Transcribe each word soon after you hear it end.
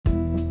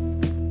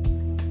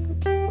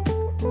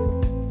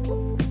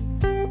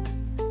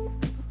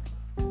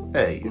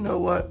Hey, you know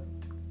what?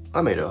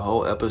 I made a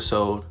whole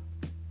episode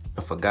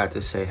and forgot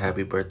to say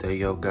happy birthday,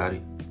 Yo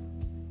Gotti.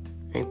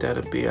 Ain't that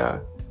a BI?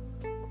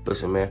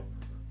 Listen, man,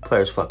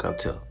 players fuck up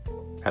too.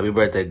 Happy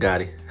birthday,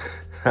 Gotti.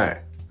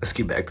 Alright, let's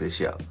get back to the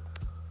show.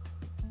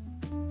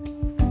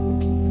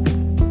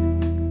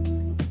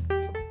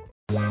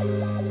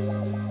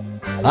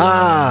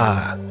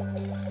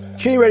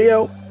 Kenny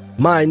Radio.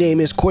 My name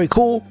is Koi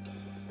Cool,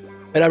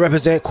 and I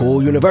represent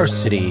Cool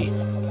University.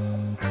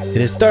 It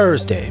is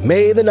Thursday,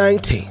 May the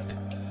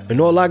 19th, and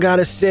all I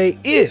gotta say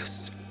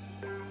is,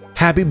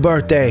 happy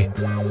birthday,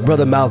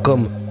 Brother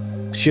Malcolm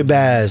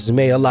Shabazz.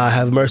 May Allah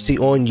have mercy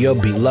on your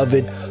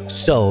beloved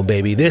soul,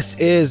 baby. This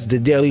is the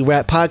Daily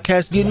Rap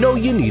Podcast you know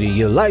you need in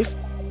your life.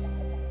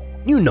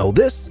 You know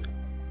this.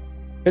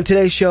 And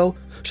today's show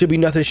should be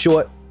nothing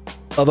short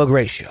of a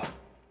great show.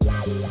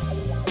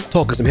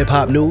 Talking some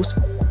hip-hop news.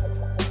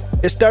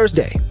 It's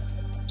Thursday.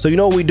 So you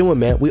know what we're doing,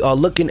 man? We are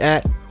looking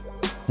at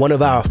one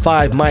of our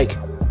 5 mic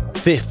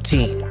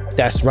 15.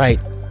 That's right.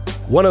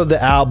 One of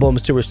the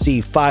albums to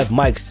receive 5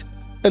 mics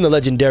in the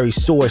legendary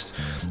Source,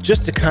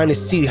 just to kind of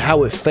see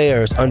how it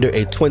fares under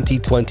a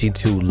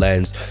 2022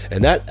 lens.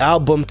 And that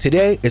album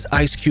today is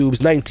Ice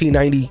Cube's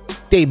 1990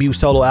 debut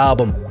solo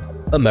album,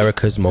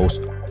 Amerikkka'S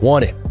Most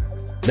Wanted.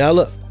 Now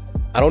look,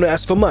 I don't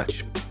ask for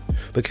much,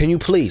 but can you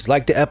please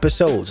like the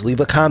episodes,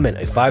 leave a comment,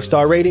 a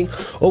 5-star rating,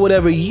 or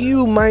whatever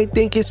you might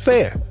think is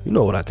fair. You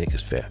know what I think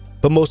is fair.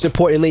 But most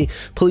importantly,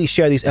 please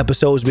share these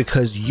episodes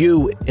because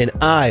you and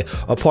I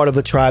are part of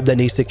a tribe that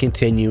needs to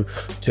continue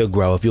to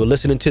grow. If you're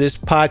listening to this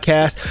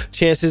podcast,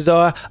 chances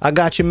are I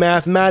got your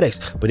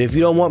mathematics. But if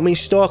you don't want me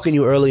stalking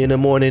you early in the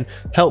morning,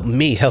 help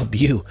me help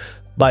you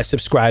by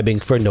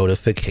subscribing for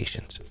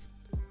notifications.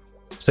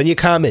 Send your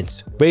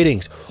comments,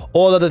 ratings,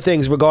 all other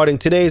things regarding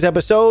today's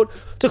episode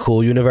to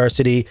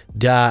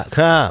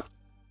cooluniversity.com.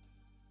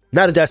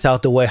 Now that that's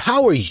out the way,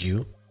 how are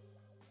you?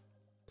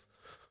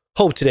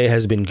 Hope today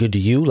has been good to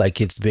you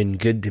like it's been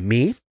good to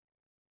me.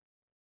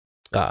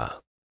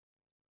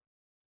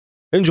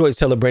 Enjoyed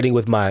celebrating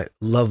with my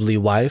lovely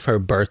wife. Her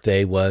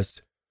birthday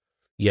was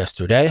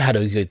yesterday. Had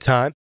a good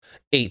time.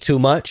 Ate too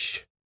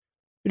much.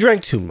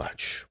 Drank too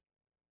much.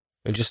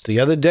 And just the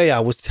other day,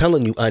 I was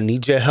telling you, I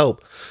need your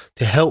help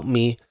to help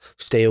me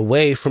stay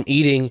away from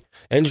eating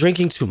and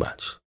drinking too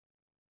much.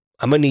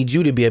 I'm going to need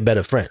you to be a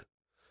better friend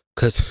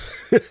because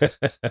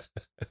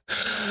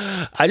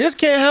I just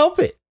can't help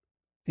it,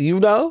 you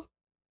know?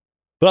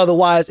 But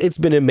otherwise, it's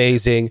been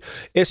amazing.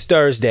 It's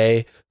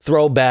Thursday,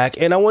 throwback,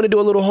 and I want to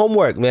do a little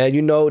homework, man.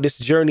 You know, this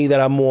journey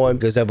that I'm on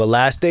is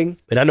everlasting,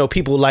 and I know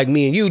people like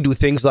me and you do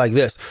things like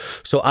this.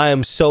 So I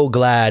am so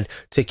glad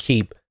to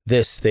keep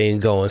this thing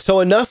going. So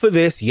enough of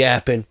this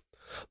yapping.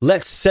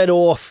 Let's set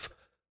off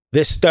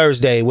this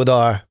Thursday with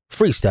our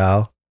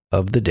freestyle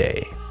of the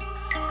day.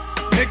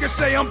 Niggas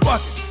say I'm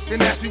bucking,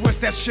 then ask me what's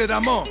that shit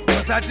I'm on.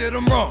 Cause I did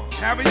them wrong.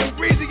 Carry them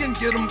greasy and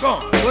get them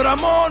gone. But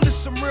I'm on to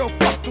some real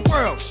fuck the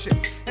world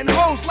shit. And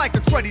hoes like a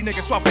cruddy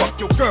nigga, so I fuck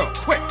your girl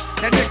quick.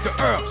 That nigga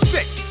Earl,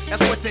 sick.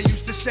 That's what they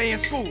used to say in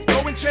school.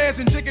 Throwing chairs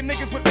and jigging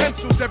niggas with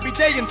pencils every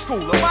day in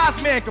school. A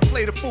wise man could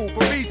play the fool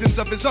for reasons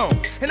of his own.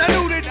 And I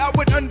knew that I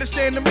would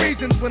understand them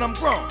reasons when I'm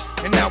grown.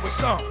 And now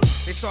it's on.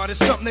 They started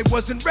something they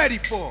wasn't ready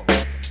for.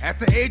 At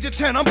the age of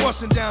 10, I'm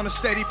busting down a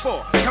steady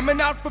 4.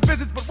 Coming out for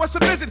visits, but what's a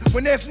visit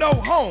when there's no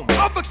home?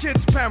 Other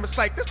kids' parents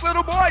like, this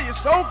little boy is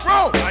so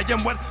grown. I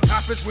am what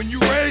happens when you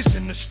raised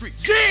in the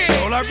streets.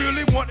 Yeah. All I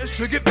really want is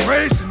to get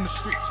raised in the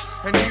streets.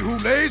 And he who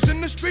lays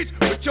in the streets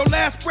with your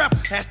last breath,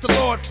 ask the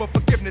Lord for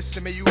forgiveness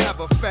and may you have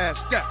a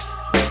fast death.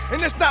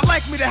 And it's not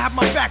like me to have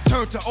my back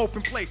turned to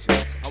open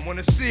places. I want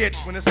to see it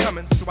when it's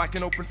coming so I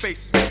can open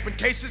faces. Open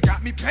cases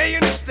got me paying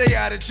to stay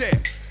out of jail.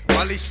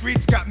 While these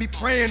streets got me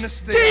praying to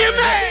stay out of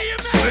jail.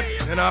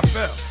 Slipped and I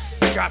fell.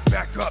 Got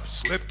back up,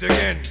 slipped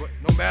again. But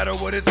no matter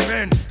what it's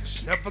been,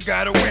 just never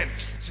gotta win.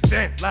 It's a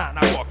thin line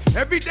I walk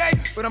every day,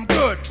 but I'm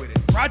good with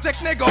it. Project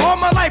nigga all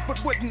my life,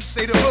 but wouldn't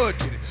say the hood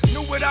did it.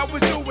 Knew what I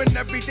was doing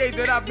every day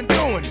that I've been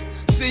doing it.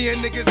 Seeing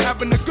niggas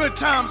having a good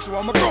time, so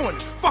I'ma ruin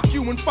it. Fuck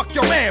you and fuck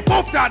your man,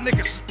 both y'all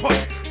niggas is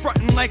push.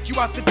 Frontin' like you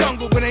out the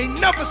jungle, but ain't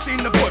never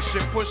seen the bush.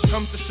 If push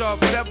comes to shove,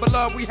 whatever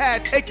love we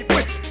had, take it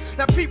with you.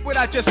 Now peep what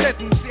I just said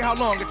and see how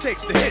long it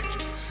takes to hit you.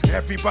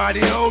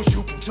 Everybody knows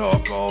you can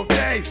talk all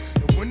day.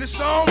 And when it's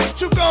on, what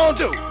you gon'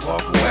 do?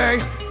 Walk away.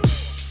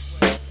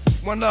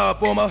 One love,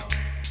 Boomer.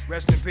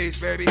 Rest in peace,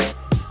 baby.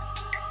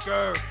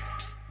 Girl.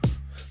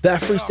 That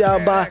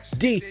freestyle by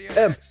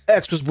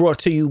DMX was brought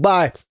to you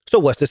by So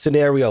What's the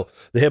Scenario?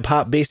 The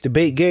hip-hop based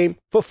debate game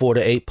for 4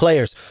 to 8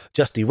 players.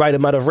 Just the right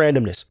amount of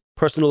randomness,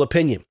 personal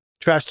opinion,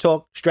 trash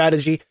talk,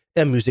 strategy,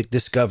 and music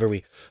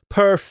discovery.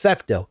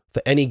 Perfecto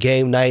for any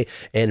game night.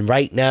 And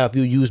right now, if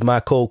you use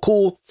my code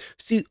COOL,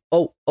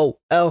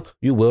 COOL,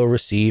 you will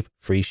receive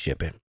free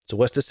shipping. So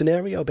what's the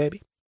scenario,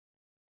 baby?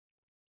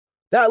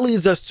 That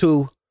leads us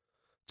to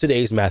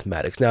today's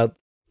mathematics. Now,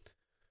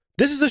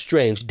 this is a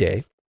strange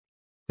day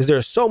because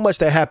there's so much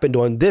that happened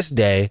on this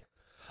day.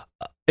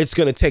 It's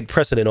going to take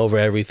precedent over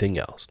everything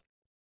else.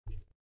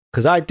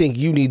 Because I think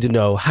you need to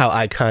know how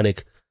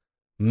iconic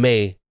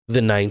May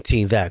the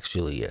 19th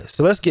actually is.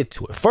 So let's get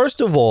to it.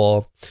 First of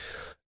all,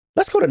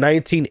 let's go to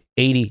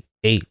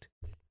 1988.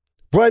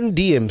 Run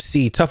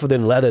DMC, Tougher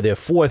Than Leather, their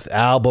fourth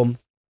album,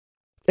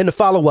 and the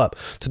follow-up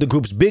to the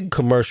group's big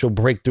commercial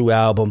breakthrough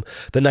album,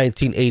 the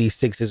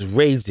 1986's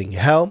Raising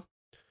Hell.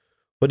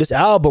 But this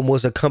album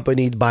was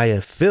accompanied by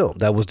a film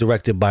that was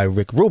directed by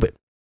Rick Rubin.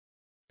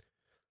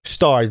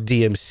 Starred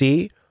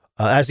DMC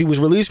as he was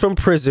released from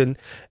prison,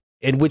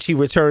 in which he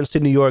returns to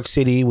New York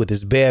City with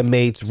his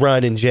bandmates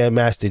Run and Jam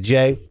Master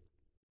Jay.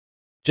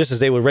 Just as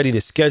they were ready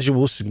to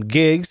schedule some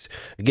gigs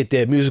and get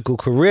their musical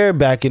career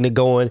back into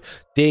going,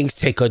 things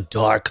take a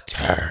dark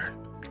turn.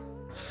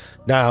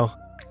 Now,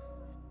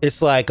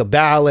 it's like a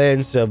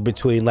balance of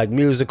between like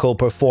musical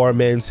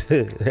performance,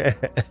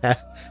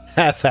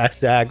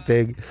 half-ass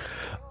acting.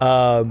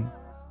 And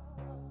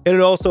it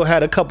also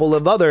had a couple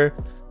of other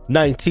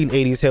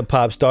 1980s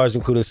hip-hop stars,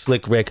 including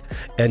Slick Rick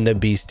and the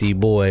Beastie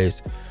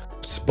Boys.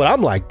 But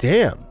I'm like,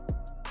 damn,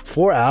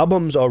 4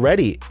 albums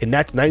already, and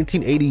that's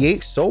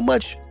 1988. So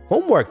much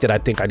homework that I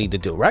think I need to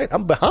do, right?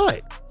 I'm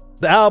behind.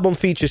 The album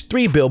features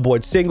 3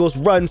 Billboard singles: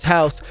 Run's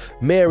House,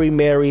 Mary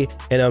Mary,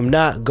 and I'm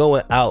Not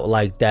Going Out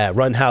Like That.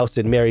 Run House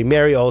and Mary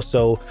Mary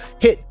also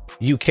hit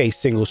UK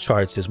singles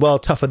charts as well.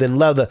 Tougher Than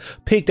Leather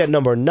peaked at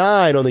number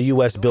 9 on the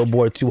US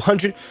Billboard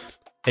 200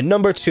 and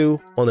number 2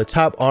 on the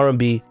top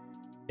R&B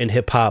and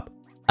hip-hop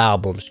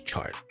albums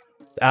chart.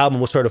 The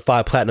album was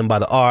certified platinum by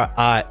the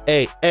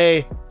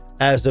RIAA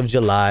as of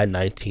July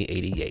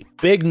 1988.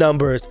 Big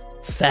numbers,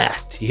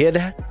 fast. You hear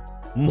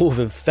that?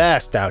 Moving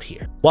fast out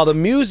here. While the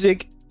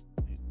music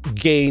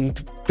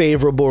gained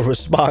favorable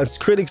response,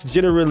 critics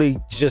generally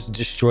just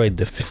destroyed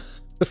the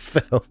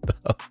film,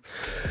 though.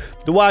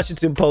 The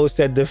Washington Post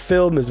said the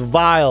film is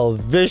vile,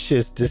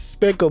 vicious,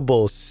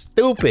 despicable,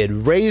 stupid,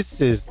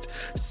 racist,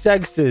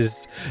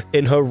 sexist,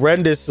 and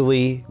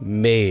horrendously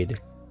made.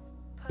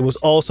 It was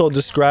also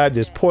described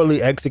as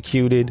poorly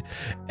executed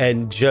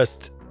and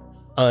just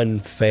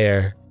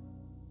unfair.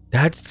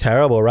 That's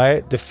terrible,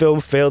 right? The film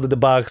failed at the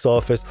box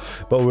office,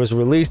 but was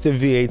released in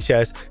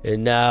VHS,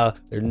 and now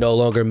they're no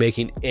longer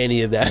making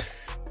any of that.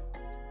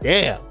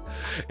 Damn.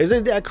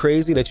 Isn't that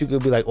crazy that you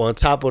could be like on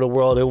top of the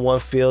world in one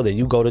field and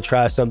you go to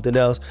try something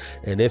else,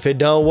 and if it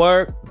don't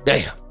work,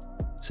 damn,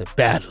 it's a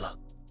bad luck.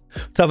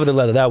 Tougher Than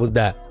Leather, that was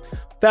that.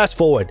 Fast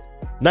forward,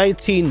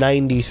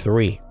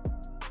 1993.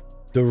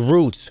 The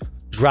Roots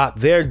dropped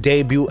their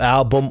debut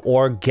album,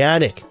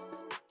 Organic.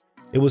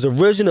 It was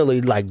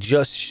originally like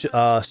just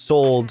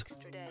sold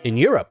in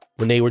Europe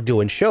when they were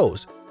doing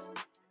shows.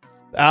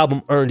 The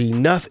album earned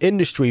enough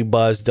industry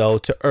buzz, though,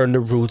 to earn the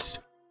Roots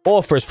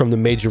offers from the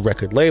major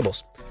record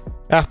labels.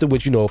 After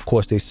which, of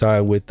course, they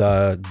signed with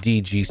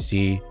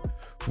DGC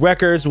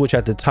Records, which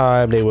at the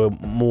time they were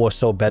more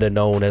so better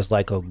known as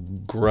like a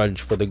grunge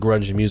for the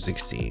grunge music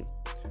scene.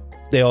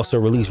 They also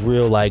released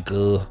real like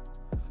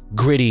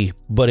gritty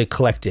but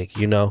eclectic,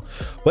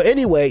 But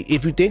anyway,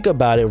 if you think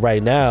about it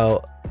right now,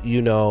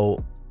 to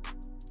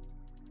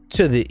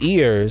the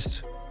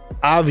ears,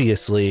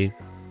 obviously,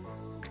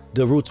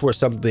 the Roots were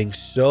something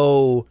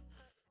so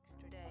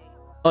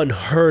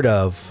unheard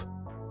of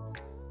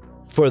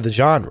for the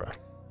genre.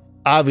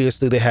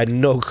 Obviously, they had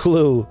no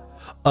clue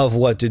of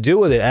what to do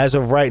with it. As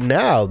of right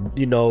now,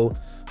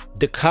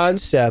 the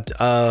concept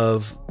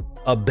of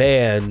a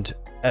band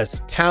as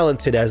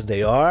talented as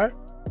they are,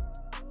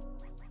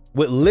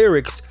 with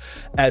lyrics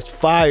as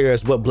fire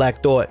as what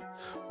Black Thought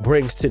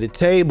brings to the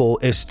table,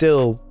 is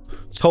still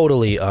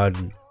totally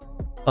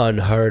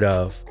unheard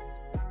of.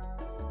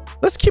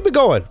 Let's keep it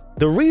going.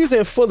 The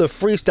reason for the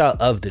freestyle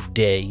of the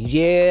day.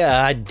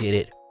 Yeah, I did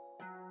it.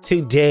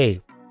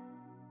 Today,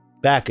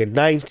 back in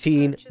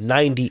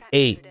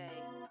 1998,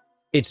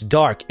 It's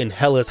Dark and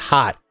Hell is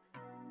Hot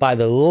by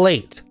the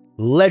late,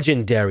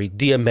 legendary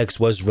DMX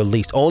was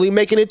released, only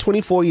making it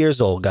 24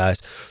 years old,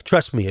 guys.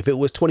 Trust me, if it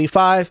was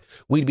 25,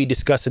 we'd be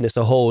discussing this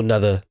a whole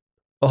nother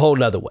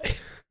way.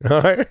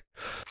 All right.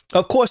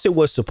 Of course, it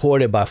was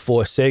supported by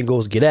 4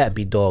 singles: Get At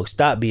Me, Dog,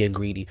 Stop Being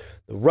Greedy,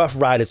 the Rough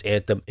Riders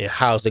Anthem, and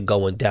How's It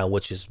Going Down,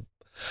 which is,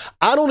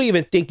 I don't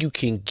even think you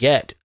can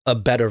get a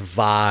better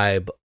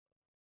vibe.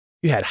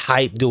 You had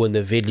Hype doing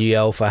the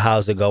video for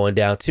How's It Going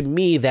Down. To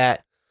me,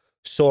 that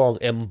song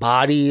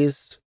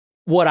embodies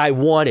what I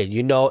wanted.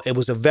 It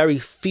was a very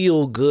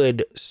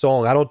feel-good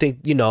song. I don't think,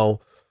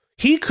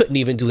 he couldn't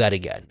even do that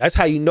again. That's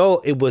how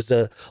it was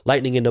a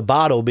lightning in the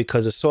bottle,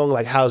 because a song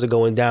like How's It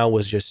Going Down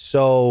was just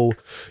so,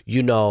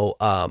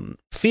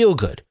 feel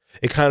good.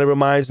 It kind of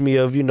reminds me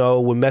of,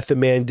 when Method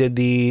Man did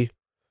the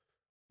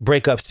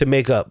Breakups to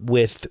Make Up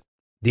with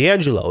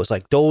D'Angelo. It's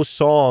like those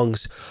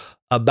songs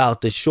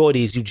about the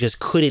shorties you just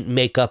couldn't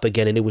make up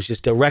again, and it was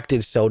just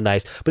directed so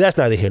nice. But that's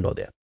neither here nor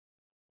there.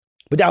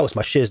 But that was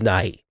my shiz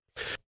nahi.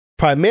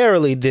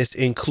 Primarily, this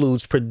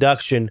includes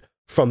production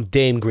from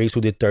Dame Grease,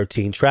 who did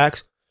 13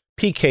 tracks.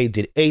 PK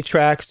did 8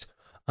 tracks.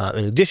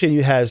 In addition,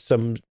 you have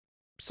some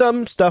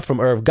stuff from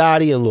Irv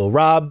Gotti and Lil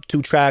Rob,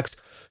 2 tracks.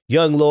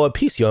 Young Lord,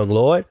 Peace Young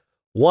Lord,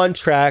 1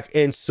 track,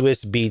 and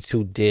Swiss Beats,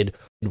 who did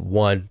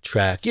 1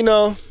 track.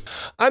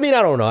 I mean,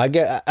 I don't know.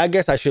 I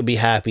guess I should be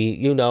happy,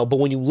 you know, but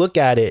when you look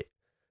at it,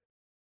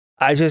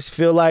 I just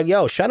feel like,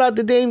 yo, shout out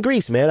to Dame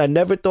Grease, man. I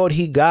never thought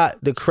he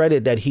got the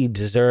credit that he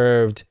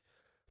deserved.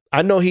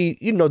 I know he,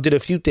 you know, did a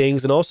few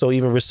things and also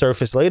even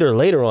resurfaced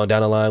later on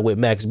down the line with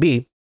Max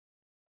B.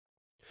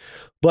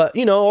 But,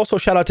 you know, also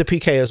shout out to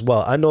PK as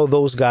well. I know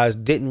those guys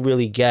didn't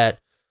really get,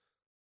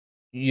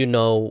 you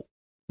know,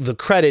 the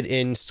credit,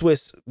 and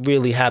Swiss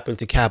really happened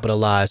to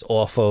capitalize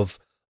off of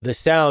the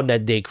sound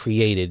that they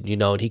created, you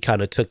know, and he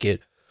kind of took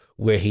it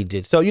where he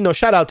did. So, you know,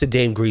 shout out to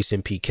Dame Grease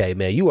and PK,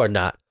 man. You are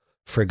not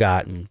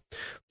forgotten.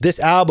 This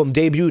album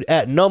debuted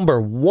at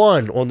number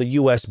 1 on the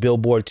US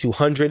Billboard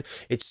 200.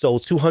 It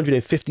sold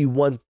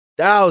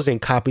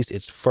 251,000 copies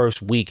its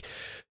first week.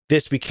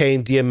 This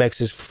became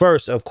DMX's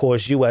first, of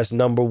course, US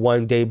number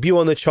 1 debut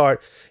on the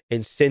chart,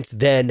 and since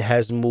then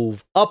has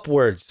moved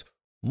upwards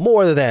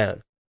more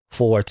than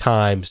 4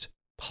 times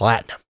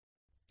platinum.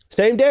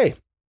 Same day,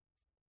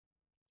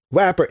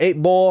 rapper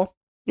 8 Ball,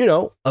 you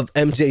know, of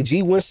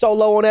MJG went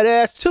solo on that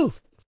ass too,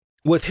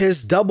 with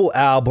his double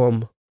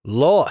album,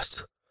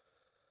 Lost.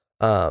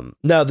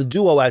 Now, the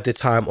duo at the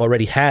time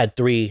already had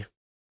 3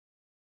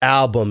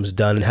 albums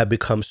done and had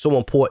become so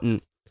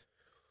important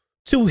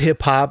to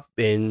hip hop,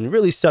 and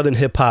really Southern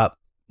hip hop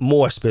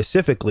more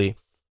specifically.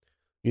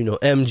 You know,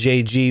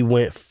 MJG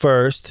went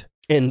first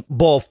and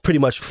Ball pretty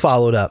much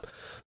followed up.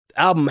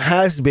 The album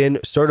has been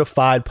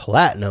certified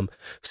platinum,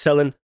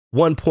 selling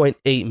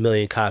 1.8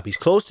 million copies,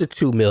 close to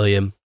 2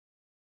 million.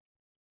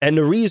 And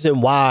the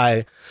reason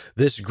why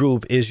this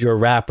group is your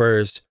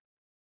favorite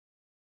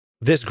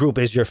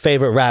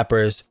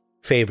rapper's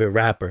favorite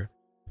rapper.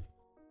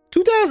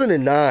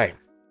 2009,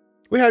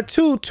 we had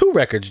two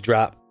records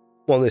drop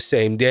on the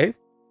same day.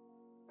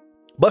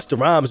 Busta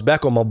Rhymes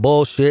back on my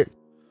bullshit,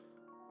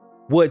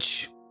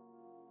 which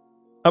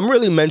I'm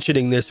really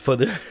mentioning this for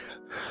the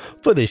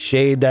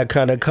shade that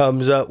kind of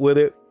comes up with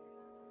it.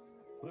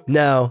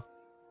 Now,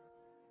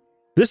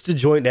 this is the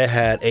joint that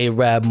had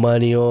A-Rap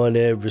Money on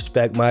it,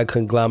 Respect My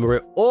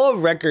Conglomerate, all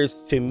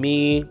records to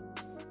me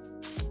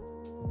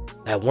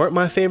that weren't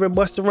my favorite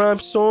Busta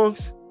Rhymes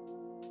songs.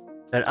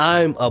 And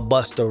I'm a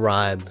Busta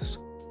Rhymes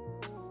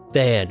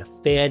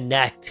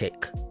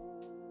fanatic.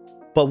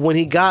 But when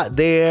he got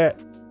there,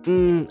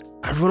 I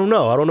don't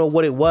know. I don't know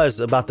what it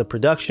was about the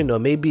production, or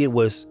maybe it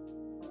was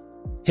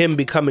him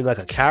becoming like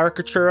a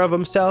caricature of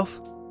himself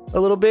a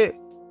little bit.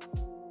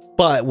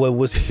 But what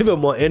was even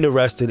more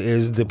interesting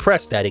is the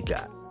press that it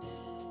got.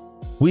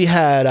 We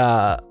had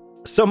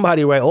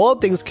somebody write, all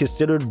things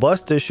considered,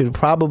 Busta should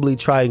probably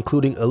try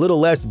including a little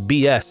less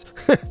BS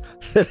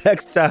the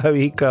next time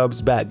he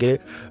comes back.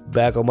 Get it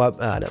back on my...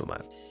 never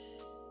mind.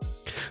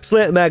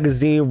 Slant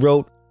Magazine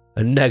wrote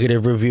a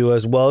negative review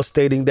as well,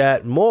 stating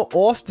that more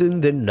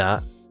often than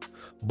not,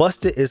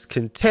 Busta is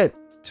content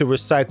to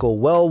recycle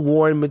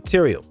well-worn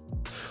material,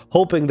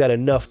 hoping that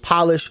enough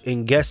polish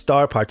and guest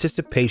star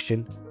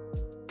participation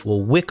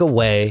will wick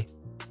away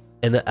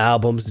in the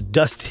album's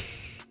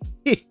dusty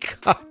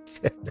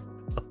content.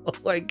 Oh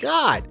my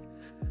God.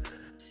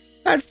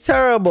 That's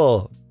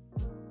terrible.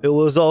 It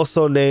was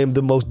also named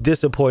the most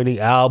disappointing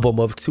album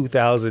of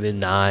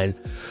 2009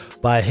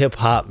 by Hip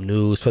Hop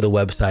News for the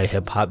website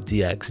Hip Hop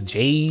DX.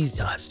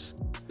 Jesus.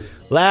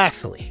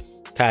 Lastly,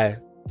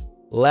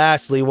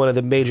 one of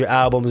the major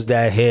albums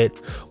that hit,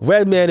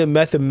 Redman and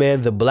Method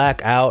Man, the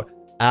Blackout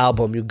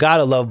album. You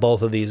gotta love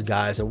both of these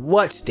guys. And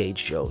what stage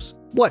shows.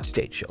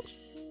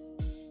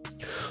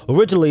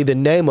 Originally, the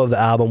name of the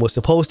album was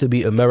supposed to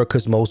be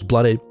Amerikkka'S Most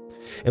Blunted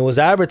and was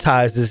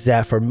advertised as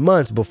that for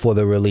months before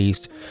the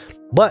release.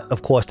 But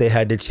of course, they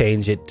had to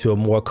change it to a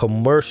more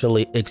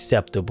commercially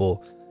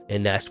acceptable,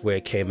 and that's where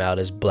it came out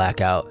as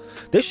Blackout.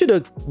 They should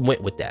have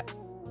went with that.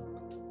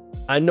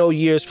 I know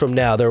years from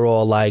now, they're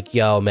all like,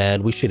 yo,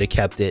 man, we should have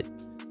kept it.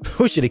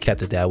 We should have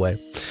kept it that way.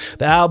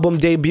 The album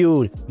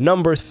debuted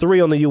number 3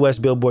 on the US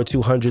Billboard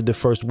 200 the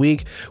first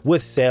week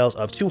with sales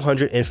of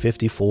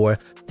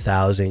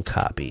 254,000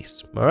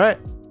 copies. All right.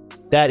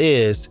 That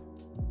is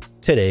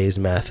today's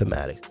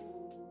mathematics.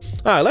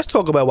 All right, let's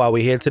talk about why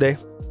we're here today.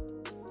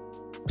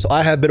 So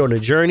I have been on a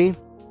journey,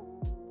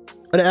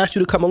 and I asked you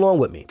to come along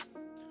with me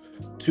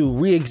to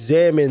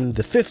re-examine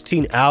the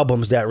 15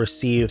 albums that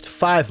received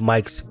 5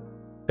 mics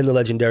in the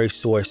legendary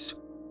Source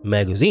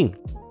magazine.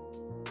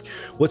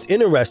 What's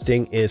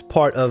interesting is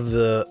part of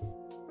the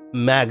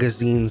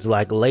magazine's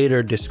like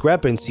later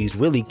discrepancies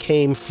really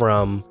came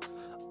from,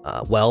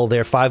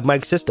 their 5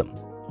 mic system.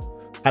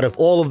 Out of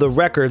all of the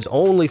records,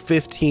 only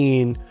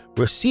 15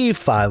 received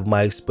 5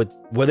 mics, but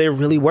were they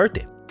really worth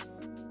it?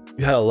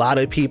 You had a lot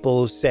of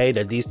people say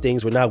that these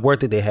things were not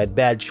worth it. They had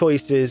bad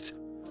choices,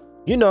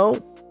 you know,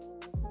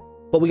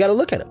 but we got to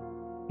look at them.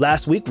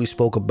 Last week, we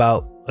spoke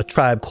about A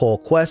Tribe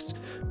Called Quest,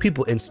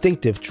 People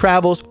Instinctive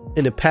Travels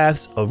in the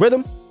Paths of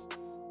Rhythm.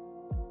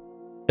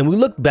 And we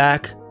looked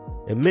back,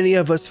 and many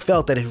of us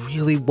felt that it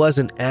really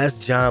wasn't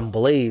as John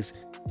Blaze,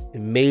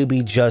 and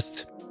maybe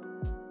just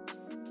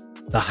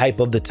the hype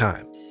of the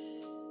time.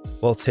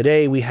 Well,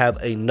 today we have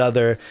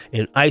another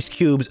in Ice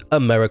Cube's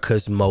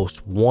Amerikkka'S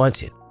Most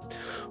Wanted,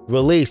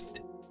 released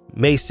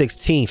May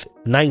 16th,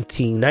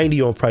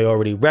 1990 on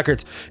Priority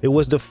Records. It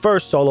was the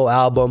first solo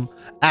album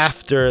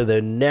after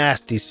the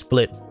nasty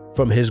split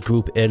from his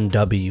group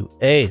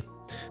NWA.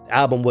 The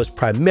album was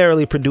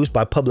primarily produced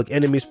by Public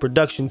Enemy's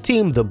production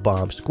team, The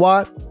Bomb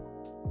Squad.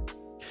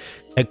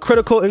 A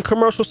critical and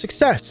commercial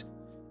success,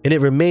 and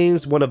it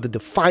remains one of the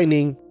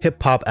defining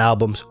hip-hop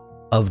albums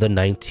of the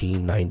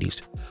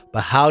 1990s.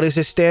 But how does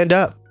it stand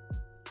up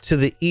to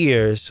the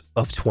ears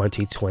of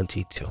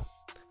 2022?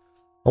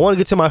 I want to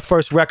get to my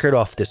first record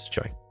off this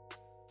joint.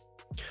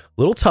 A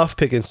little tough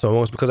picking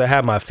songs because I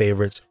have my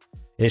favorites,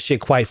 and shit,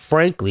 quite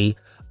frankly,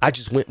 I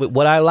just went with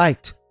what I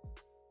liked.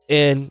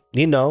 And,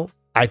 you know,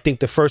 I think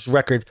the first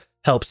record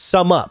helps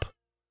sum up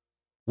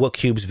what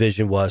Cube's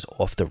vision was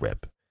off the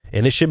rip.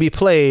 And it should be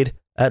played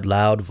at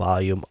loud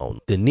volume only.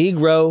 The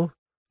Negro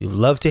You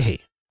Love to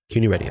Hate.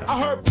 Can you ready? I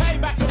heard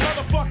payback's a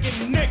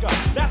motherfucking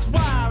nigga. That's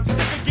why I'm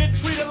sick of getting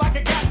treated like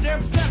a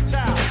goddamn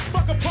stepchild.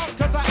 Fuck a punk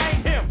cause I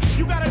ain't him.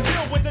 You gotta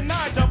deal with the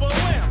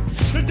 9-double-M.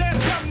 The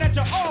day's coming that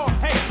you all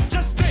hate.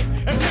 Just think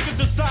if niggas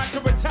decide to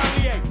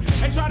retaliate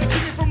and try to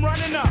keep me from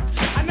running up.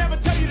 I never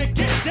tell you to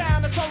get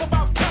down, it's all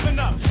about coming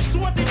up. So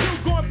what they do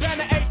going ban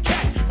the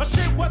AK? My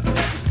shit wasn't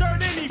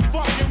registered any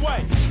fucking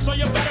way. So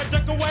you better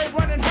duck away,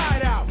 run and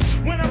hide out.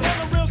 When I'm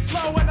rolling real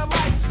slow and the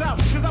lights out,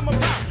 cause I'm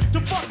about to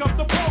fuck up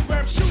the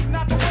program, shooting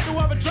out the window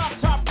of a drop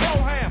top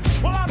pro-ham.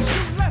 Well, I'm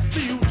shooting, let's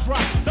see who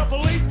drop. The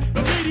police,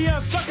 the media,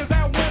 suckers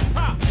that win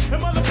pop. The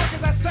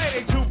motherfuckers that say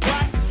they too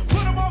black.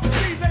 Put them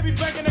overseas, they be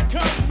begging to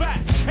come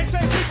back. They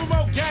say we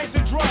promote gangs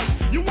and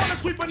drugs. You wanna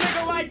sweep a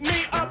nigga like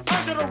me up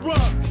under the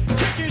rug?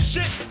 Kicking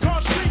shit, call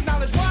street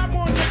knowledge. Why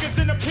more niggas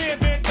in the pen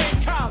than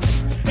in college?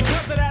 And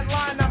cause of that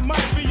line, I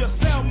might be your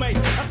cellmate.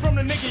 That's from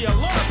the nigga you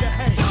love to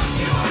hate.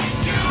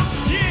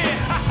 Yeah,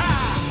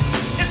 haha.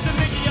 It's the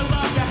nigga you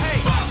love to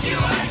hate.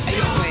 Hey,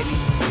 yo, baby,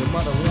 your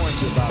mother warned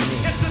you about me.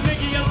 It's the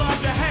nigga you love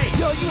to hate.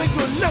 Yo, you ain't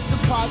doing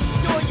nothing positive.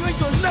 Yo, you ain't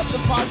doing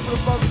nothing positive for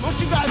the brother. What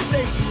you gotta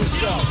say for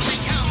yourself?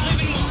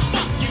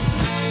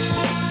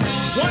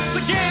 Once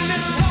again,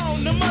 this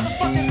song, the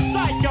motherfucking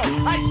psycho.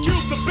 Ice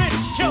Cube, the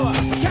bitch killer,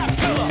 cat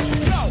killer.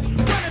 Yo,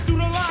 running through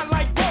the line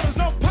like voters,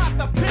 no pot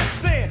to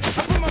piss in.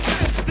 I put my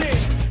fist in.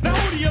 Now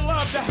who do you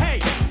love to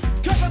hate?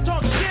 Cause I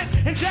talk shit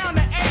and down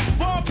the 8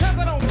 ball, cause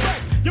I don't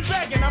break. You're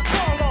begging, I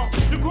fall off.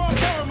 The cross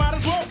over, might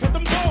as well cut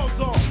them doors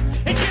off.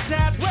 And get your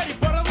ass ready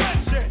for the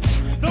lynching.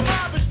 The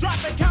mob is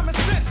dropping common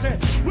sense in.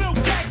 We'll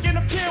gank in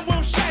the pen,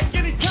 we'll shake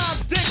anytime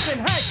Dick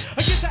and Hank.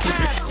 I get your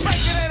ass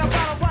spanked, it ain't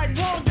about a right and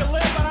wrong you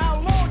live, but how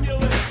long you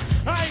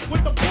live. I ain't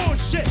with the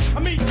bullshit, I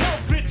mean no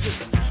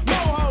bitches. No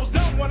hoes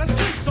don't wanna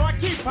sleep, so I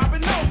keep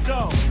popping no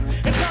dough.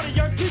 And tell the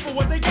young people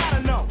what they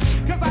gotta know.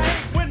 Cause I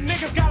hate when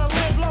niggas gotta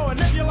live low, and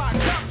if you're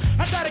locked up,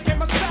 I dedicate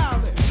my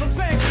style in. From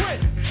San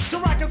Quentin to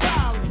Rikers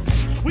Island.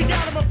 We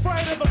got them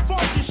afraid of the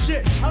funky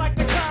shit. I like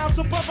the clowns,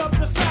 so bump up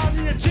the sound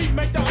in your Jeep,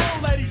 make the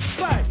old ladies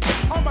say,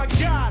 oh my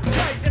God,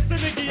 wait, it's the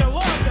nigga you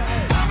love to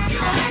hate.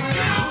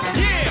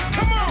 Yeah,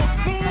 come on,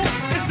 fool,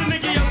 it's the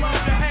nigga you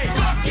love to hate.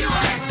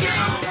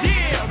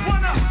 Yeah,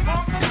 one up,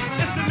 punk,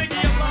 it's the nigga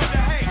you love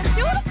to hate.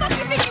 Yo, who the fuck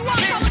you think you are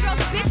calling girls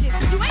bitches?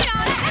 You ain't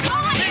all that. That's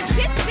all I am,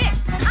 bitch.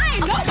 I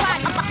ain't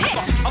nobody's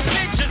bitch. A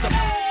bitch is a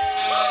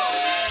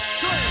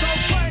so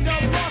trained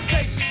up, lost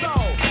they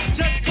soul.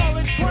 Just call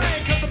it train,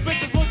 cause the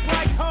bitches look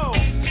like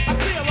hoes. I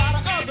see a lot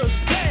of others,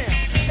 damn.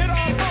 It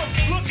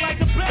almost look like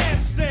the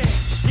bandstand.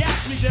 You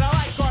asked me, did I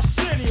like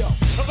Arsenio?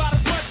 About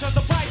as much as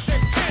the bike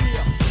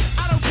Centennial.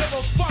 I don't give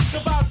a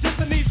fuck about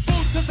dissing these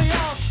fools, cause they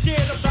all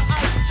scared of the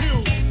Ice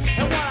Cube.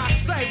 And what I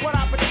say, what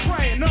I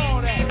betray, and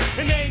all that.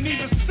 And they ain't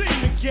even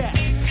seen me yet.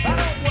 I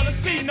don't wanna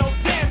see no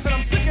dancing,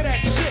 I'm sick of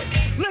that shit.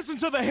 Listen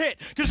to the hit,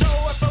 cause yo,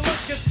 if I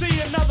look and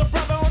see another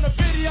brother on the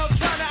video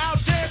trying to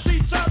outdance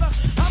each other,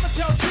 I'ma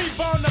tell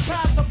T-Bone to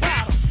pass the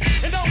battle.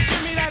 And don't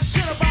give me that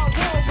shit about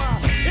role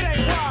model. It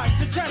ain't wise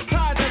to dress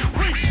ties and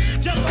preach.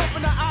 Just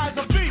open the eyes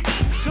of each,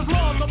 cause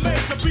laws are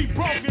made to be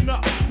broken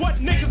up. What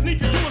niggas need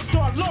to do is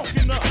start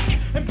loking up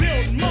and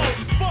build more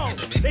and fold.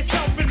 They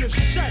self in the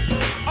shape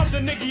of the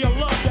nigga you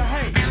love to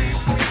hate.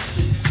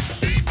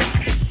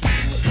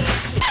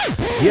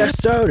 Yes,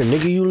 sir, the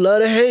nigga you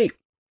love to hate.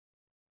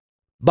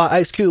 By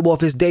Ice Cube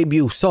off his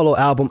debut solo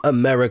album,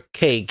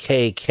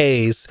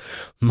 Amerikkka'S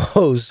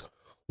Most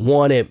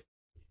Wanted.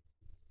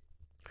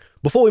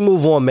 Before we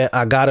move on, man,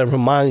 I gotta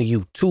remind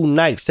you,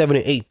 tonight, 7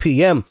 to 8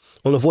 p.m.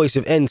 on the voice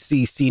of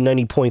NCC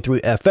 90.3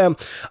 FM,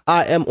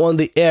 I am on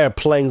the air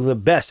playing the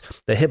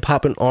best that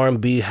hip-hop and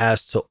R&B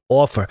has to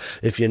offer.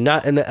 If you're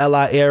not in the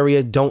LI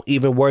area, don't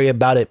even worry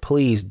about it.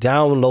 Please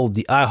download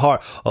the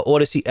iHeart or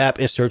Odyssey app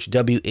and search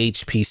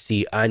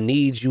WHPC. I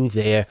need you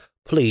there.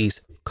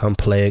 Please come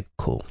play it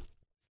cool.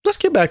 Let's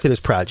get back to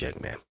this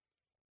project, man.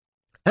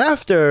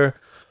 After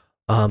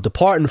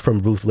departing from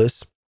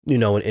Ruthless, you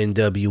know, in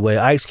NWA,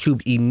 Ice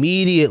Cube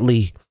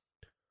immediately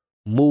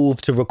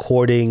moved to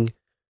recording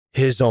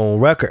his own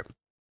record.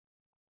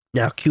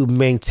 Now, Cube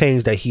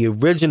maintains that he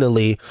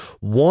originally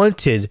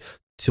wanted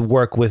to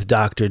work with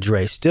Dr.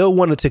 Dre, still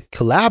wanted to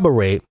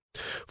collaborate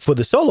for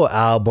the solo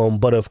album,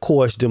 but of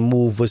course, the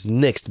move was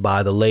nixed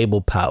by the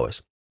label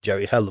powers.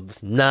 Jerry Heller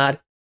was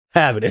not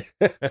having it.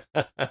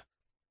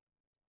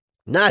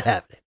 Not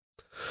having it.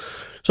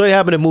 So he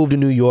happened to move to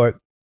New York,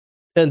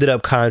 ended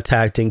up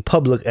contacting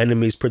Public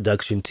Enemy's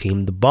production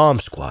team, the Bomb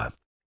Squad.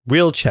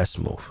 Real chess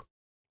move.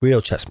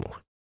 Real chess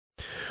move.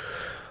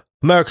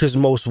 America's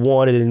Most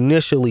Wanted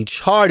initially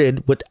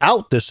charted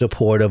without the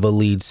support of a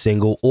lead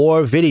single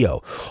or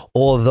video,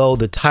 although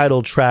the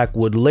title track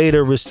would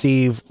later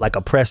receive like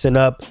a pressing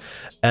up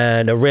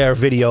and a rare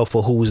video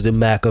for Who's the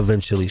Mac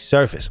eventually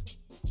surfaced.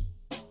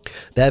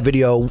 That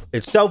video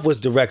itself was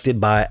directed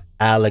by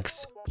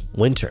Alex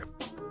Winter.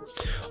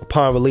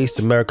 Upon release,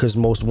 America's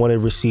Most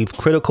Wanted received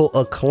critical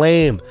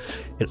acclaim,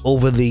 and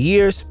over the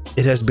years,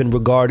 it has been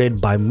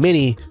regarded by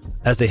many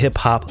as the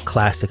hip-hop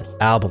classic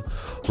album.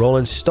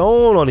 Rolling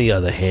Stone, on the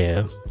other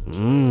hand,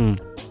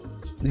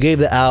 gave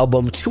the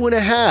album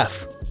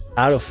 2.5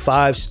 out of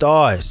 5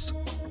 stars.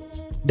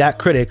 That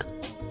critic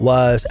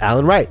was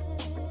Alan Wright,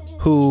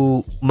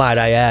 who, might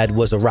I add,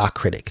 was a rock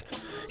critic.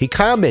 He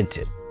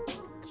commented,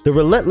 "The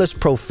relentless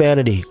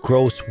profanity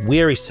grows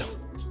wearisome.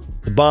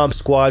 The Bomb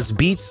Squad's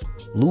beats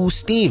lose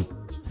steam,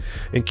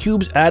 and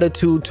Cube's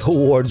attitude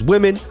towards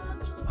women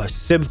are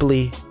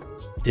simply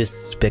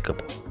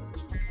despicable."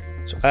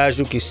 So as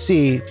you can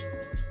see,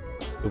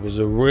 it was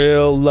a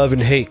real love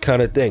and hate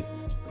kind of thing.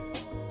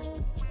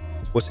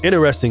 What's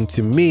interesting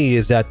to me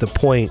is at the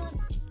point,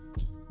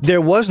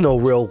 there was no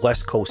real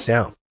West Coast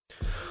sound.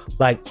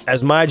 Like,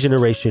 as my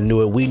generation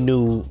knew it, we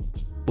knew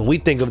when we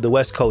think of the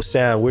West Coast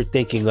sound, we're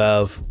thinking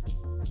of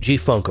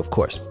G-Funk, of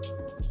course.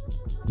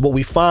 What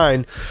we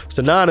find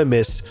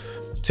synonymous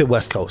to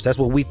West Coast, that's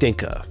what we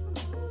think of.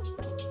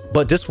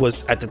 But this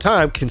was, at the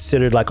time,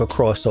 considered like a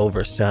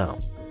crossover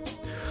sound.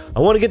 I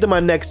want to get to my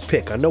next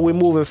pick. I know we're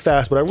moving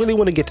fast, but I really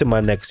want to get to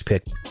my next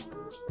pick.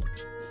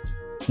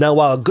 Now,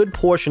 while a good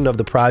portion of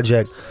the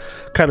project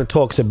kind of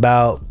talks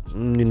about,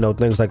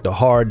 things like the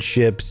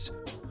hardships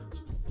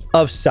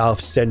of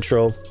South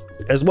Central,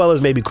 as well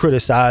as maybe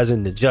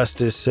criticizing the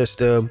justice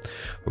system,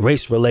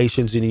 race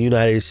relations in the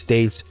United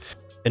States,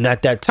 and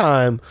at that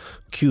time,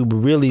 Cube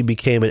really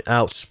became an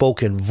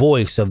outspoken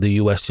voice of the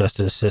U.S.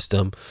 justice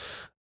system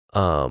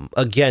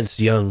against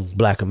young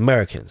Black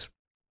Americans.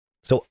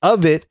 So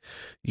of it,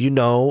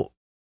 and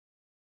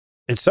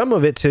some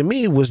of it to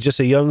me was just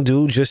a young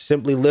dude just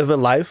simply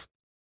living life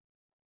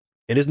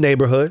in his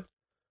neighborhood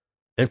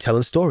and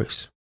telling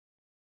stories.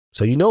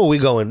 So where we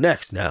going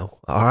next now,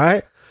 all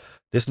right?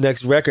 This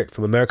next record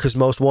from America's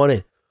Most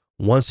Wanted,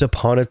 Once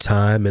Upon a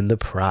Time in the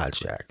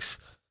Projects.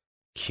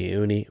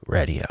 CUNY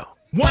Radio.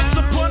 Once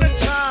upon a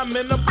time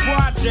in the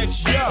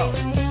projects, yo,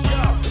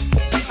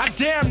 I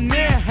damn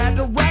near had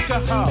to wreck a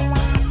hoe.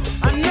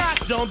 I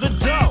knocked on the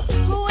door.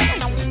 Who is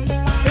it?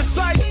 It's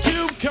Ice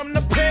Cube, come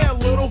to pay a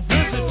little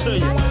visit to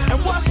you.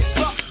 And what's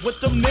up with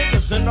them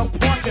niggas in the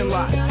parking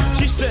lot?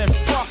 She said,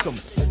 fuck them,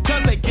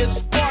 cause they get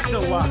sparked a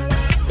lot.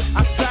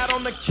 I sat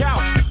on the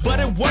couch, but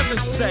it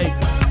wasn't stable.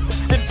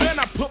 And then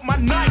I put my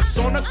nights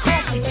on the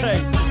coffee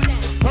table.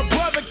 Her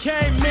brother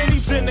came in,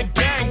 he's in the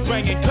gang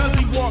banging, cause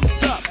he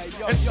walked up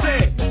and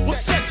said, what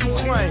set you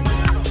claim?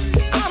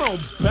 I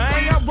don't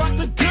bang, I rock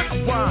the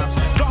good rhymes.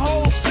 The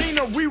whole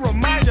scenery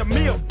reminded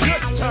me of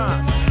good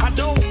times. I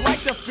don't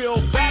like to feel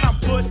bad, I'm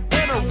put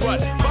in a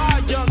rut by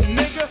a young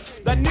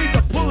nigga that need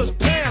to pull his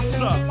pants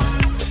up.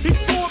 He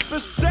threw up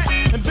his set,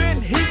 and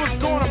then he was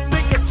gone. I'm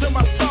thinking to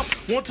myself,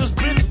 won't this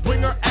bitch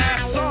bring her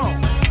ass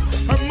on?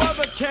 Her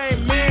mother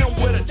came in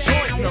with a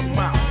joint in her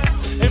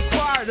mouth and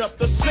fired up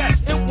the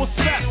sets. It was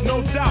sets,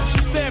 no doubt.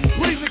 She said,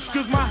 please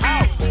excuse my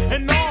house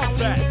and all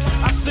that.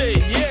 I said,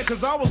 yeah,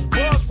 cause I was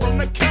buzzed from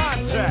the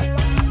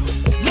contact.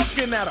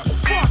 Looking at her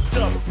fucked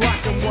up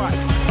black and white.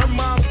 Her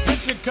mom's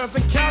bitching cause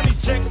the county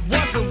check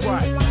wasn't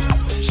right.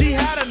 She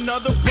had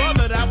another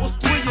brother that was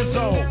 3 years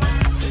old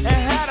and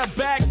had a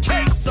bad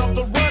case of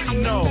the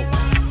runny nose.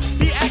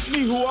 He asked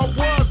me who I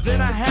was,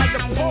 then I had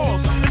to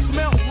pause. It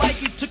smelled like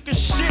he took a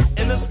shit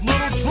in his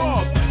little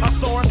drawers. I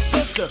saw her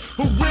sister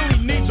who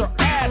really needs her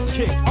ass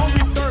kicked,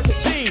 only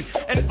 13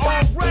 and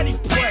already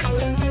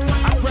pregnant.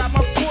 I grabbed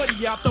my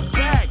 40 out the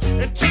bag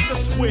and took a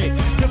swig,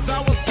 cause I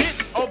was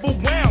getting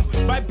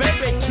overwhelmed by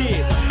baby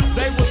kids.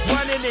 They was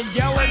running and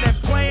yelling and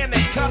playing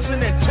and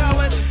cussing and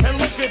telling, and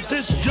look at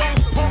this young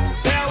punk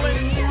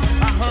belling.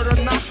 I heard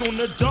her knock on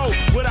the door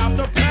without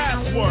the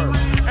password,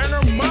 and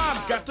her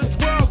mom's got the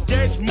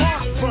 12-gauge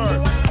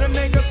Mossberg. The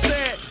nigga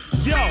said,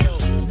 yo,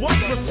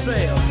 what's for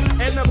sale?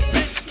 And the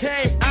bitch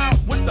came out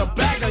with the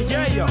bag of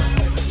yayo.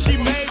 She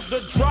made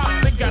the drop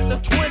and got the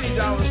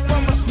 $20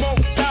 from a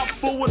smoked out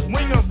fool with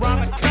wing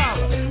around the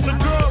collar. The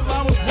girl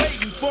I was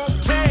waiting for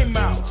came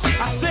out.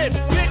 I said,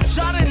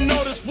 bitch, I didn't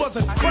know this was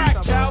a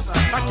crack house.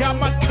 I got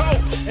my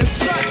coat and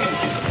suddenly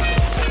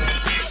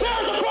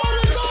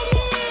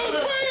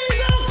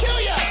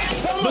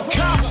the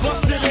cop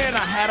busted in.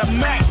 I had a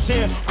Mac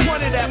 10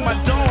 pointed at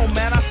my dome,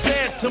 and I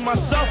said to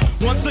myself,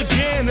 once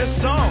again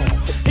it's on.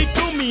 He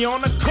threw me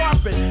on the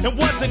carpet and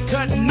wasn't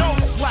cutting no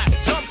slack.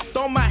 Jumped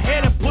on my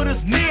head and put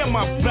his knee in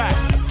my back.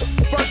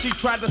 First he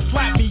tried to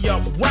slap me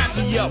up, wrap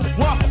me up,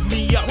 rough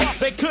me up.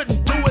 They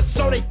couldn't do it,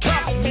 so they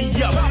cuffed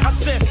me up. I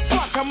said,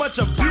 much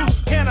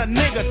abuse can a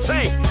nigga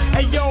take?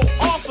 Hey yo,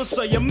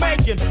 officer, you're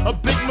making a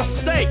big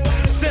mistake.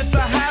 Since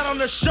I had on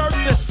a shirt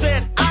that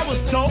said I was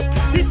dope,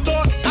 he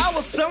thought I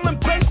was selling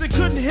bass and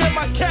couldn't hear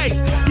my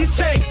case. He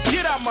said,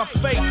 get out my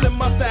face, and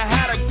must have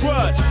had a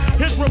grudge.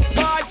 His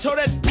reply told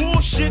that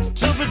bullshit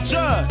to the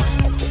judge.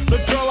 The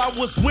girl I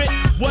was with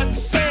wasn't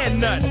saying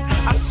nothing.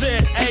 I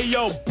said, hey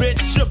yo,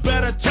 bitch, you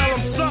better tell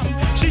him something.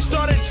 She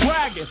started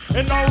dragging,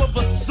 and all of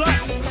a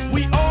sudden,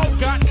 we all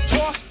got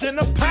tossed in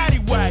a paddy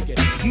wagon.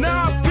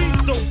 Now I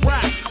beat the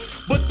rap,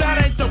 but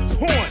that ain't the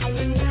point.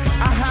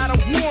 I had a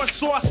warrant,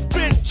 so I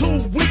spent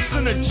 2 weeks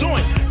in a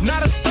joint. Now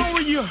the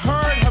story you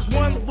heard has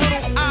one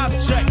little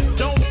object.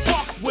 Don't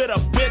fuck with a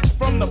bitch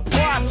from the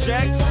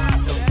project.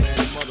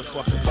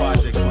 Motherfucking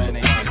project, man,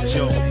 ain't no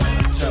joke.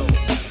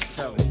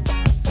 Tell me.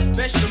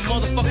 Especially the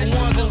motherfucking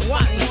ones in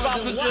Watts and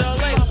Sausage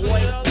LA,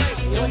 boy.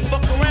 You don't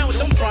fuck around with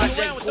them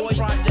projects, boy.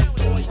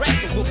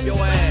 Rats will whoop your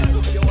ass.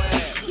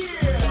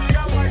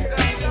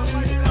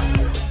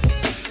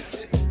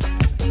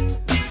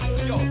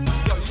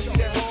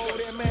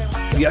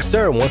 Yes,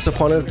 sir. Once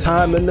Upon a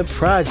Time in the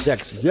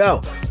Projects.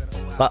 Yo,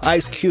 by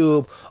Ice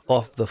Cube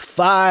off the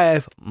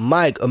 5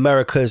 Mic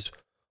America's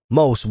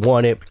Most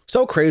Wanted.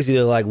 So crazy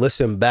to like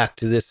listen back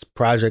to this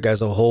project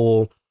as a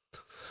whole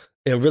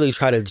and really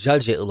try to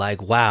judge it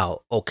like,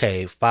 wow,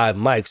 okay, 5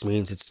 mics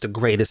means it's the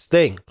greatest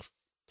thing.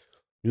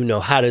 You know,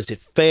 how does it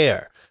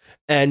fare?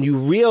 And you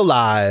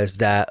realize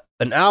that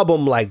an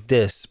album like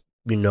this,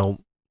 you know,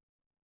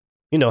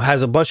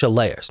 has a bunch of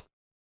layers.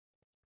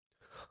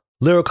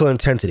 Lyrical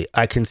intensity.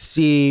 I can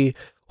see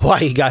why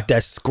he got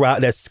that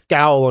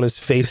scowl on his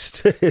face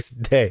to this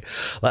day.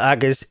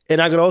 Like I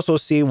can also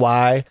see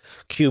why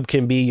Cube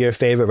can be your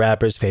favorite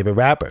rapper's favorite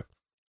rapper.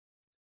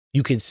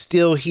 You can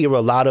still hear a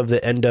lot of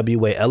the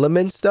NWA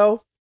elements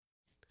though.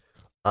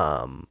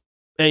 And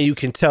you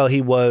can tell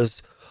he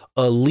was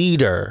a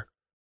leader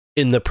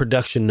in the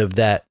production of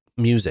that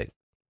music.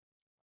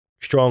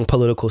 Strong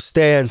political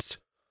stance.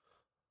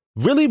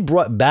 Really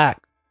brought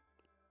back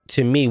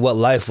to me what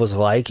life was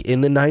like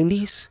in the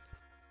 90s.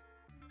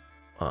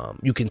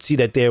 You can see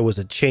that there was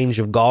a change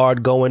of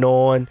guard going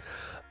on.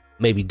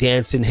 Maybe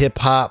dancing hip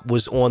hop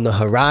was on the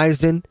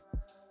horizon.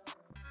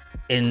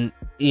 And,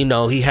 you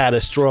know, he had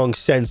a strong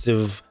sense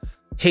of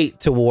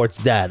hate towards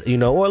that, you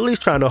know, or at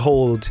least trying to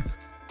hold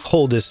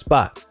his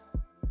spot.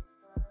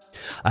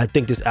 I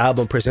think this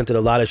album presented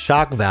a lot of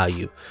shock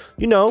value.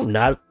 You know,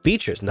 not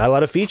a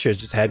lot of features.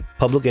 Just had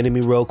Public Enemy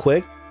real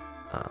quick.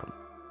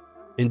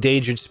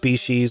 Endangered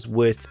Species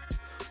with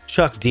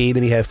Chuck D.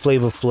 Then he had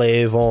Flavor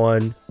Flav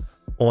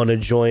on a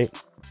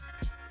joint.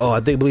 Oh, I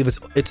believe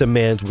it's A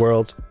Man's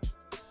World.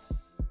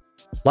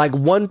 Like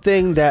one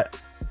thing that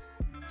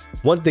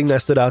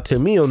stood out to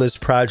me on this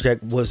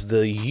project was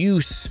the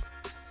use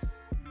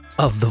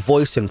of the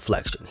voice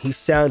inflection. He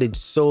sounded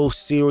so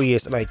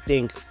serious, and I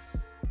think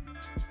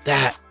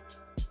that,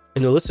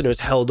 and the listeners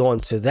held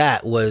on to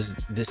that, was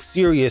the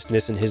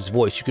seriousness in his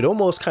voice. You could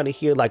almost kind of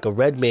hear like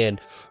a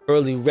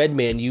early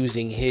Redman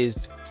using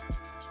his,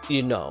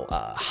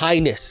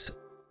 highness.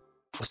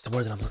 What's the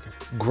word that I'm looking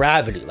for?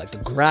 Gravity. Like the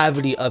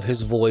gravity of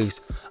his voice,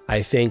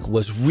 I think,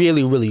 was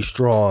really, really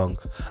strong.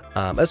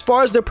 As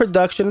far as the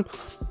production,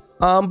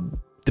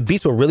 the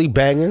beats were really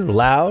banging,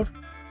 loud.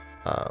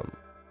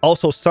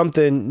 Also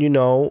something,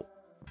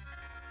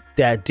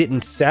 that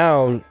didn't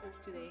sound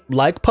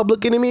like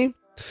Public Enemy,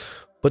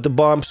 but the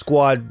Bomb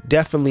Squad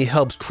definitely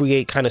helps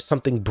create kind of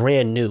something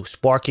brand new,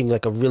 sparking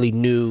like a really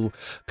new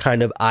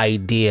kind of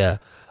idea.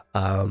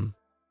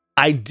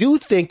 I do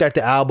think that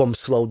the album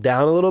slowed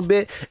down a little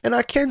bit, and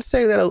I can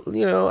say that,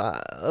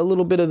 a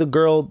little bit of the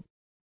girl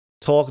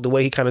talk, the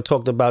way he kind of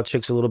talked about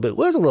chicks a little bit,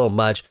 was a little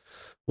much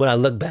when I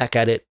look back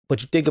at it.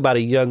 But you think about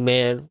a young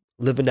man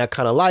living that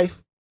kind of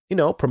life,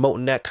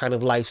 promoting that kind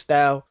of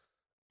lifestyle,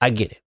 I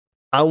get it.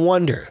 I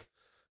wonder,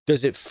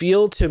 does it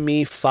feel to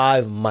me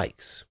 5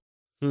 mics?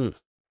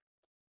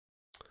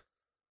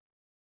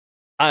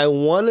 I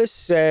want to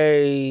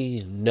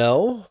say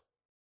no.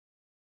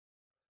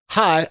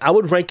 High. I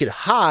would rank it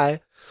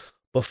high,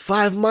 but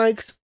 5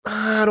 mics,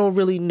 I don't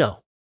really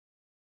know.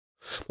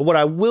 But what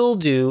I will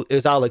do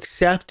is I'll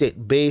accept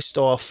it based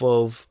off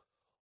of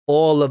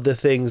all of the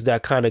things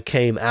that kind of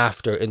came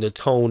after in the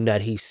tone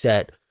that he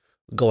set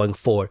going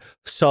forward.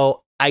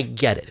 So I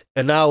get it.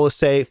 And I will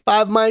say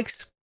 5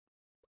 mics,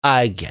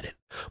 I get it.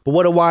 But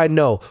what do I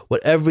know?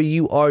 Whatever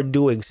you are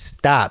doing,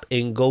 stop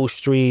and go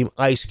stream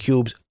Ice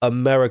Cube's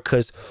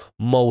Amerikkka'S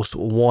Most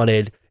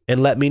Wanted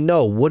and let me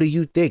know. What do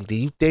you think? Do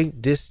you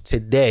think this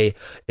today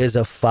is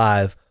a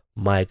 5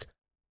 mic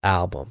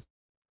album?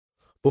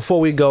 Before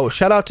we go,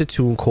 shout out to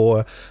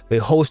TuneCore. They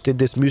hosted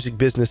this music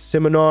business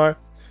seminar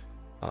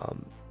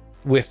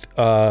with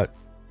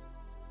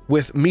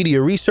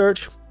media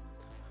research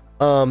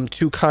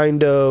to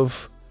kind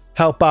of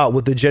help out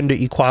with the gender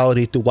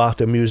equality throughout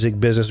the music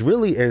business.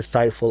 Really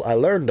insightful. I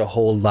learned a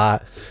whole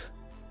lot.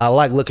 I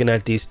like looking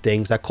at these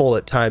things. I call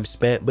it time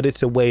spent, but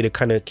it's a way to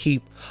kind of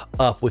keep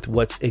up with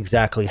what's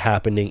exactly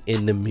happening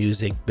in the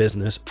music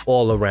business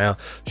all around.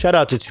 Shout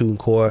out to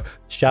TuneCore,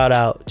 shout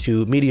out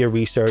to Media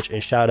Research,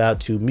 and shout out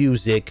to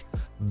Music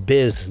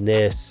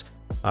Business.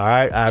 All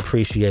right, I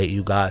appreciate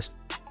you guys.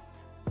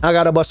 I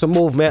gotta bust a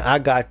move, man. I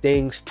got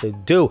things to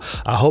do.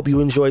 I hope you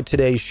enjoyed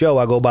today's show.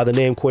 I go by the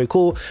name Koi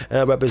Cool, and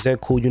I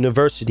represent Cool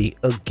University.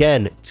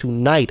 Again,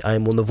 tonight I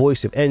am on the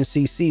voice of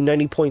NCC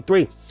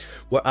 90.3,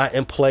 where I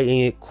am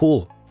playing it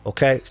cool.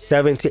 Okay,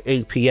 7 to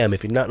 8 p.m.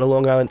 If you're not in the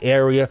Long Island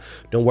area,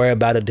 don't worry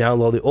about it.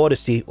 Download the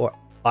Odyssey or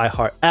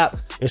iHeart app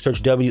and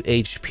search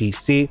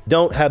WHPC.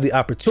 Don't have the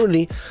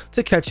opportunity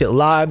to catch it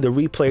live. The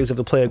replays of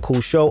the Play It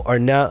Cool show are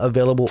now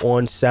available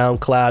on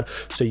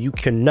SoundCloud, so you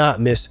cannot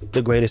miss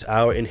the greatest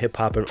hour in hip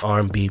hop and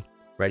R&B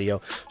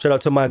radio. Shout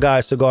out to my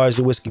guys, Cigars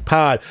and Whiskey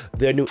Pod.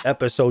 Their new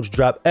episodes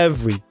drop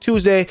every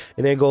Tuesday,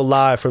 and they go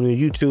live from the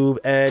YouTube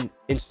and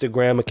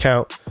Instagram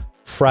account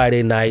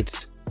Friday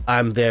nights.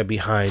 I'm there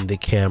behind the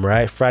camera,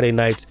 right? Friday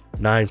nights,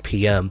 9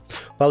 p.m.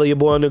 Follow your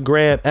boy on the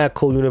gram at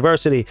Cool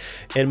University.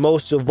 And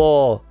most of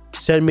all,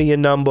 send me your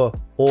number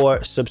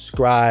or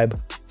subscribe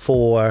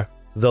for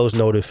those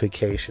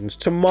notifications.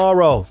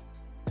 Tomorrow,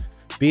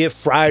 be it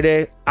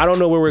Friday, I don't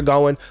know where we're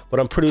going, but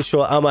I'm pretty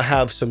sure I'm going to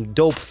have some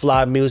dope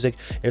fly music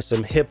and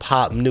some hip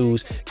hop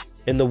news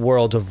in the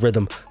world of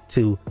rhythm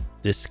to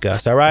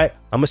discuss. All right?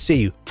 I'm going to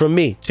see you. From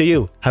me to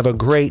you, have a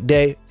great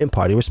day and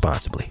party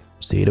responsibly.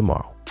 See you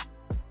tomorrow.